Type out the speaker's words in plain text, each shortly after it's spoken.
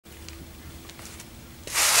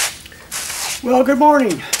Well, good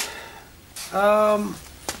morning. I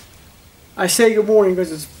say good morning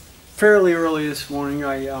because it's fairly early this morning.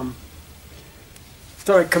 I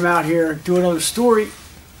thought I'd come out here and do another story.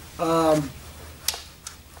 Got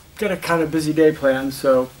a kind of busy day planned,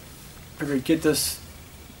 so I figured get this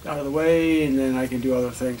out of the way and then I can do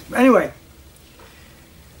other things. Anyway,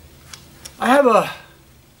 I have a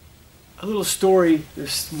little story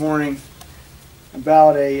this morning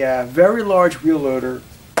about a very large wheel loader,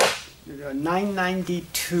 a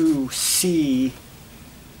 992C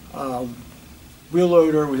wheel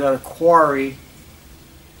loader. Was at a quarry,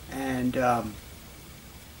 and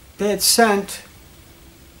they had sent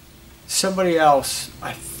somebody else,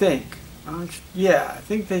 I think. Yeah, I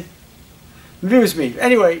think maybe it was me.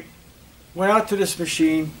 Anyway, went out to this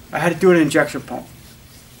machine. I had to do an injection pump.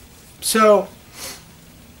 So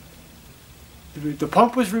the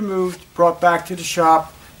pump was removed, brought back to the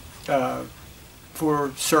shop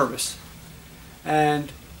for service.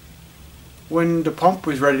 And when the pump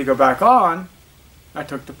was ready to go back on, I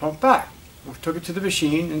took the pump back. I took it to the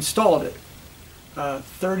machine, installed it.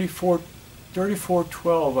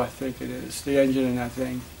 3412, I think it is, the engine in that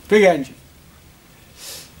thing. Big engine.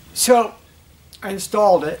 So I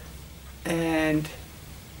installed it and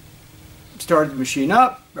started the machine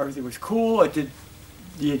up. Everything was cool. I did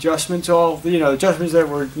the adjustments, the adjustments that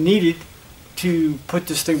were needed to put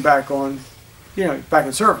this thing back on, back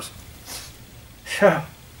in service. About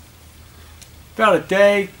a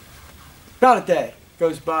day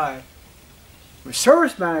goes by. My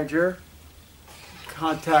service manager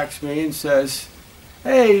contacts me and says,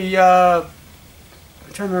 "Hey, I'm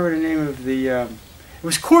trying to remember the name of the. It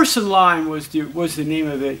was Course and Line was the name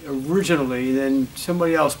of it originally. Then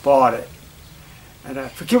somebody else bought it, and I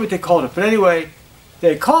forget what they called it. But anyway,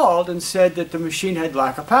 they called and said that the machine had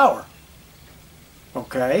lack of power.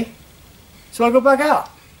 Okay, so I go back out.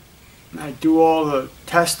 I do all the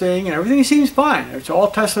testing and everything seems fine. It's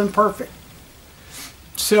all tested and perfect.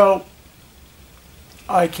 So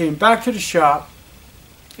I came back to the shop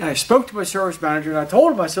and I spoke to my service manager and I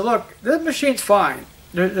told him, I said, look, this machine's fine.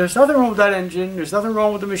 There's nothing wrong with that engine. There's nothing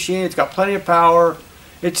wrong with the machine. It's got plenty of power.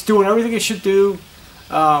 It's doing everything it should do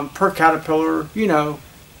per Caterpillar,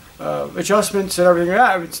 adjustments and everything.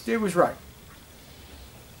 Yeah, it was right.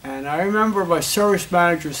 And I remember my service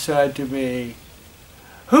manager said to me,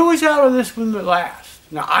 "Who was out on this one last?"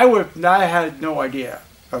 Now I had no idea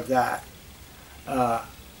of that.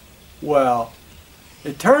 Well,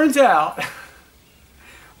 it turns out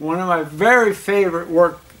one of my very favorite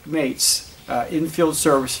workmates in field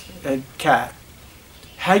service at CAT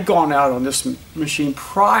had gone out on this machine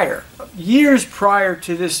years prior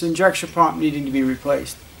to this injection pump needing to be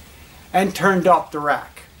replaced, and turned up the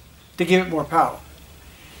rack to give it more power.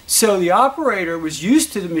 So the operator was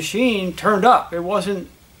used to the machine turned up. It wasn't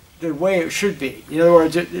the way it should be. In other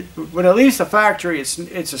words, when it leaves the factory, it's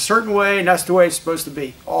a certain way, and that's the way it's supposed to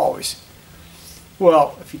be, always.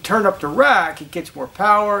 Well, if you turn up the rack, it gets more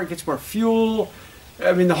power, it gets more fuel.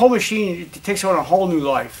 I mean, the whole machine, it takes on a whole new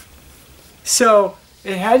life. So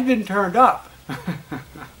it had been turned up.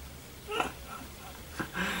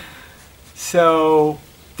 So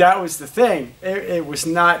that was the thing. It was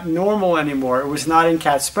not normal anymore. It was not in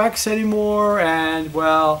CAT specs anymore, and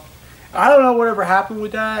well, I don't know whatever happened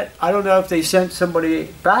with that. I don't know if they sent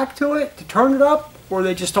somebody back to it to turn it up, or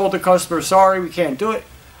they just told the customer, sorry, we can't do it.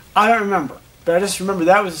 I don't remember. But I just remember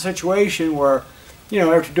that was a situation where,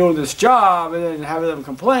 after doing this job and then having them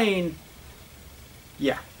complain,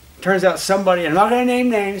 yeah. Turns out somebody, I'm not going to name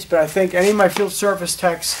names, but I think any of my field service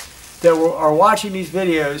techs that are watching these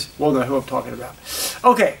videos will know who I'm talking about.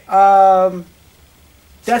 Okay,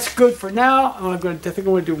 that's good for now. I think I'm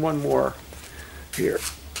going to do one more here.